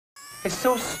It's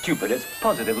so stupid, it's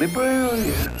positively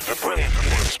brilliant. The brilliant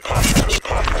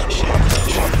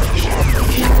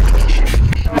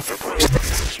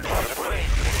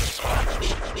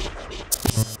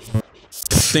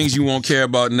Things you won't care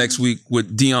about next week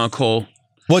with Deon Cole.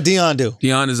 What Deon do?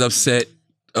 Deon is upset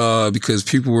because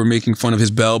people were making fun of his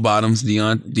bell bottoms.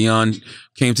 Deon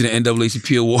came to the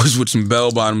NAACP Awards with some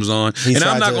bell bottoms on. And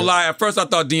I'm not going to lie, at first I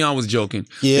thought Deon was joking.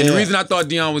 Yeah. And the reason I thought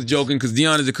Deon was joking, because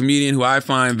Deon is a comedian who I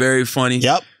find very funny.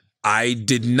 Yep. I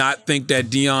did not think that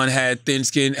Deon had thin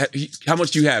skin. How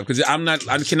much do you have? Because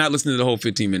I cannot listen to the whole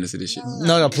 15 minutes of this shit.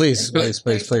 No, please.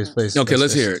 Okay,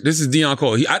 let's hear it. This is Deon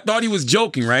Cole. I thought he was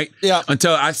joking, right? Yeah.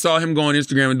 Until I saw him go on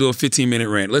Instagram and do a 15-minute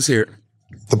rant. Let's hear it.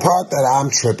 The part that I'm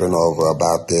tripping over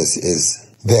about this is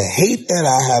the hate that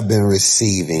I have been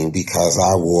receiving because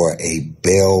I wore a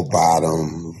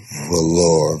bell-bottom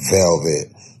velour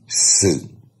velvet suit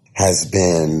has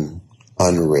been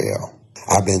unreal.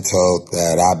 I've been told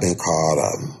that I've been called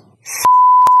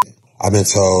I've been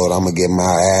told I'm gonna get my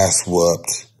ass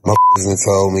whooped. Motherfuckers been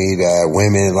told me that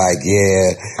women like,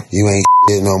 yeah, you ain't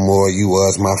shit no more. You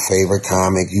was my favorite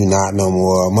comic. You not no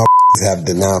more. Motherfuckers have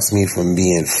denounced me from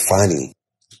being funny.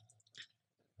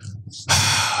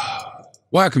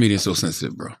 Why are comedians so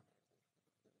sensitive, bro?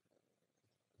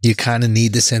 You kind of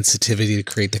need the sensitivity to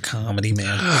create the comedy,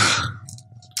 man.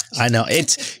 I know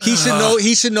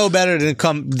he should know better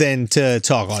than to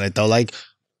talk on it though. Like,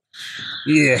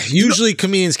 yeah, usually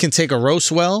comedians can take a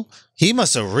roast well. He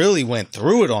must have really went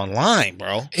through it online,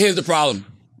 bro. Here's the problem.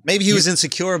 Maybe he was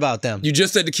insecure about them. You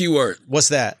just said the key word. What's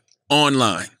that?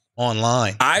 Online.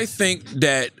 Online. I think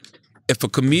that if a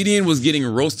comedian was getting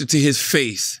roasted to his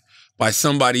face by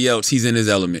somebody else, he's in his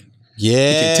element.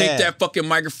 Yeah. He can take that fucking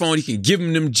microphone, he can give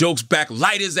him them jokes back,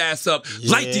 light his ass up,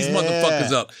 light these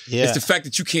motherfuckers up. Yeah. It's the fact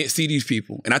that you can't see these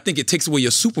people. And I think it takes away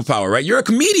your superpower, right? You're a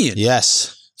comedian.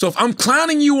 Yes. So if I'm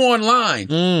clowning you online,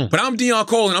 but I'm Deon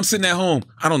Cole and I'm sitting at home,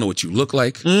 I don't know what you look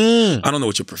like. I don't know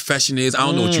what your profession is. I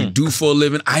don't know what you do for a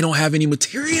living. I don't have any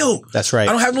material. That's right.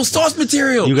 I don't have no source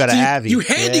material. You got to have You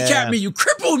handicapped me. You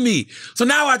crippled me. So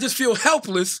now I just feel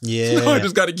helpless. Yeah. So now I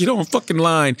just got to get on fucking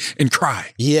line and cry.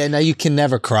 Yeah, now you can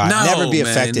never cry. No, never be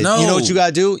man, affected. no. You know what you got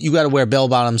to do? You got to wear bell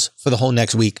bottoms for the whole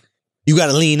next week. You got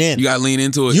to lean in. You got to lean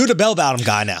into it. You're the bell bottom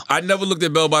guy now. I never looked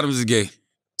at bell bottoms as gay.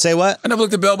 Say what? I never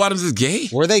looked at bell bottoms as gay.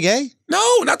 Were they gay?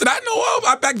 No, not that I know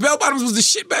of. Bell bottoms was the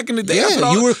shit back in the day.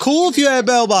 Yeah, you were cool if you had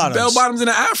bell bottoms. Bell bottoms and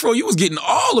an afro, you was getting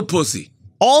all the pussy.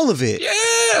 All of it.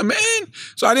 Yeah, man.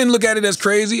 So I didn't look at it as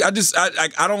crazy. I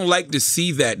don't like to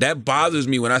see that. That bothers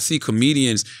me when I see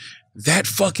comedians that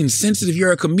fucking sensitive.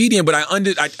 You're a comedian, but I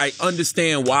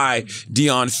understand why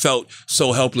Deon felt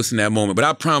so helpless in that moment. But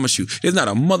I promise you, there's not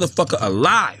a motherfucker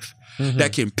alive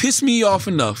that can piss me off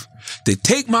enough to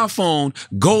take my phone,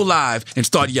 go live, and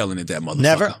start yelling at that motherfucker.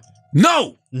 Never?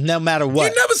 No. No matter what.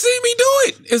 You never seen me do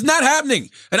it. It's not happening.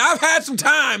 And I've had some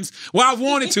times where I've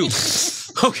wanted to.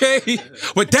 Okay?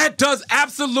 But that does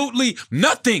absolutely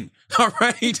nothing. All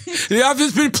right?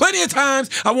 There's been plenty of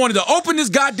times I wanted to open this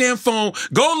goddamn phone,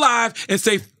 go live, and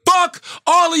say, fuck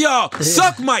all of y'all.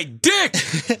 Suck my dick.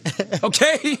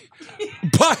 Okay?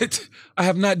 But I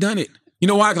have not done it. You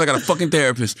know why? Because I got a fucking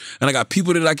therapist and I got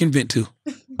people that I can vent to.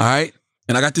 All right?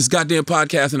 And I got this goddamn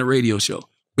podcast and a radio show.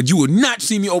 But you will not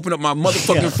see me open up my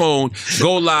motherfucking phone,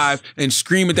 go live, and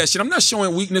scream at that shit. I'm not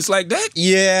showing weakness like that.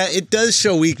 Yeah, it does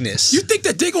show weakness. You think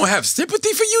that they're going to have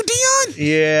sympathy for you, Deon?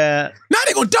 Yeah. Now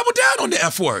they're going to double down on the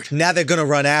F word. Now they're going to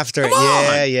run after it. Come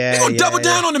on. Yeah. They're going to double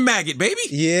down on the maggot, baby.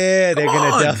 Yeah, they're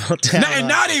going to double down. And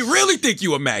now they really think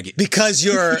you a maggot. Because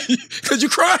you're... Because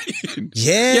you're crying.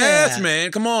 Yeah. Yes,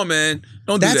 man. Come on, man.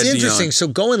 Don't do that, That's interesting. Deon. So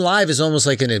going live is almost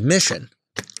like an admission.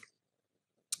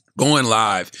 Going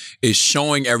live is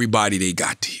showing everybody they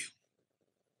got to you.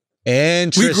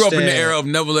 Interesting. We grew up in the era of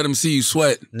never let them see you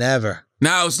sweat. Never.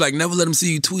 Now it's like never let them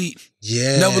see you tweet.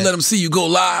 Yeah. Never let them see you go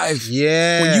live.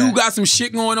 Yeah. When you got some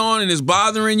shit going on and it's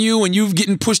bothering you and you're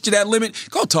getting pushed to that limit,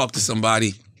 go talk to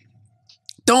somebody.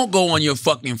 Don't go on your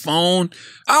fucking phone.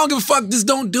 I don't give a fuck. Just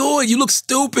don't do it. You look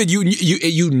stupid.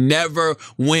 You never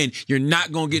win. You're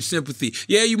not going to get sympathy.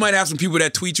 Yeah, you might have some people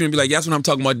that tweet you and be like, that's what I'm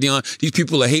talking about, Deon. These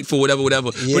people are hateful, whatever. Yeah.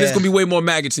 But there's going to be way more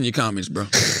maggots in your comments, bro.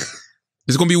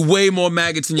 There's going to be way more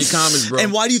maggots in your comments, bro.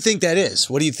 And why do you think that is?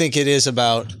 What do you think it is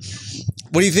about...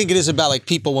 What do you think it is about like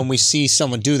people when we see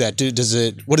someone do that?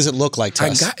 What does it look like to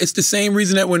us? It's the same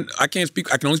reason that when I can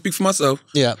only speak for myself.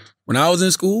 Yeah. When I was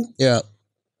in school. Yeah.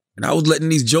 And I was letting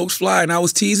these jokes fly and I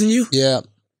was teasing you. Yeah.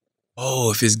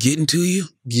 Oh, if it's getting to you.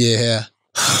 Yeah.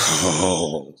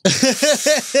 Oh.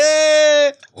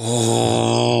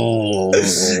 Oh.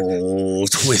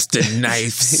 Twist the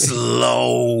knife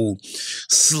slow.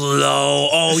 Slow.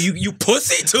 Oh, you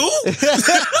pussy too?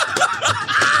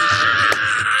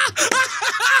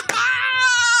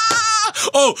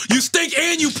 Oh, you stink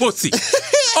and you pussy.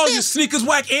 Oh, your sneakers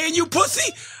whack and you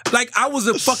pussy? Like, I was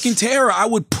a fucking terror. I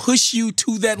would push you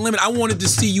to that limit. I wanted to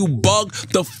see you bug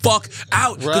the fuck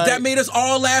out. Because that made us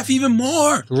all laugh even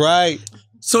more. Right.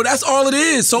 So that's all it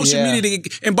is. Social media.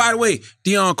 And by the way,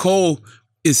 Deon Cole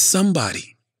is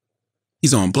somebody.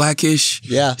 He's on Blackish.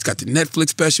 Yeah. He's got the Netflix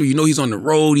special. You know he's on the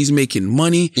road. He's making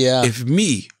money. Yeah. If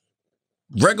me,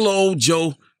 regular old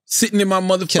Joe, sitting in my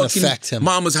motherfucking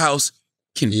mama's house,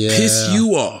 can piss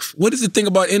you off. What is the thing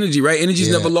about energy, right? Energy's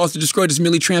never lost or destroyed. It's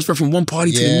merely transferred from one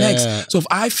party to the next. So if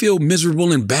I feel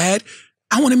miserable and bad,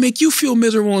 I want to make you feel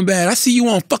miserable and bad. I see you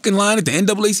on fucking line at the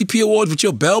NAACP Awards with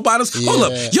your bell bottoms. Hold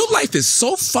up. Your life is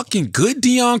so fucking good,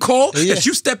 Deon Cole, that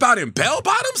you step out in bell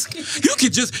bottoms?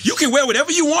 You can wear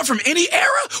whatever you want from any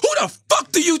era? Who the fuck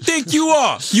do you think you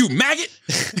are? You maggot?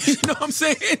 You know what I'm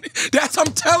saying?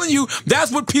 I'm telling you,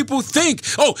 that's what people think.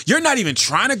 Oh, you're not even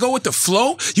trying to go with the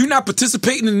flow? You're not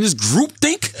participating in this group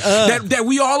think that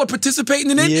we all are participating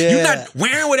in it? You're not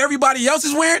wearing what everybody else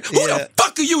is wearing? Who the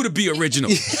fuck are you to be original?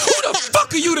 Who the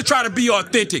fuck are you to try to be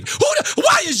authentic?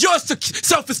 Why is your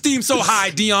self-esteem so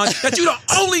high, Deon, that you the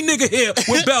only nigga here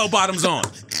with bell bottoms on?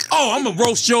 Oh, I'm gonna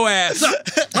roast your ass up.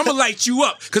 I'm gonna light you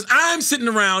up because I'm sitting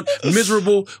around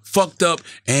miserable, fucked up,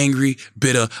 angry,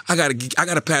 bitter. I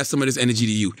gotta pass some of this energy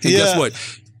to you. And guess what?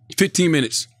 15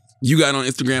 minutes. You got on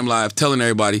Instagram Live telling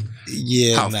everybody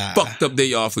how fucked up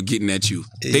they are for getting at you.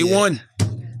 They won.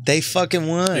 They fucking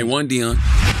won. They won, Deon.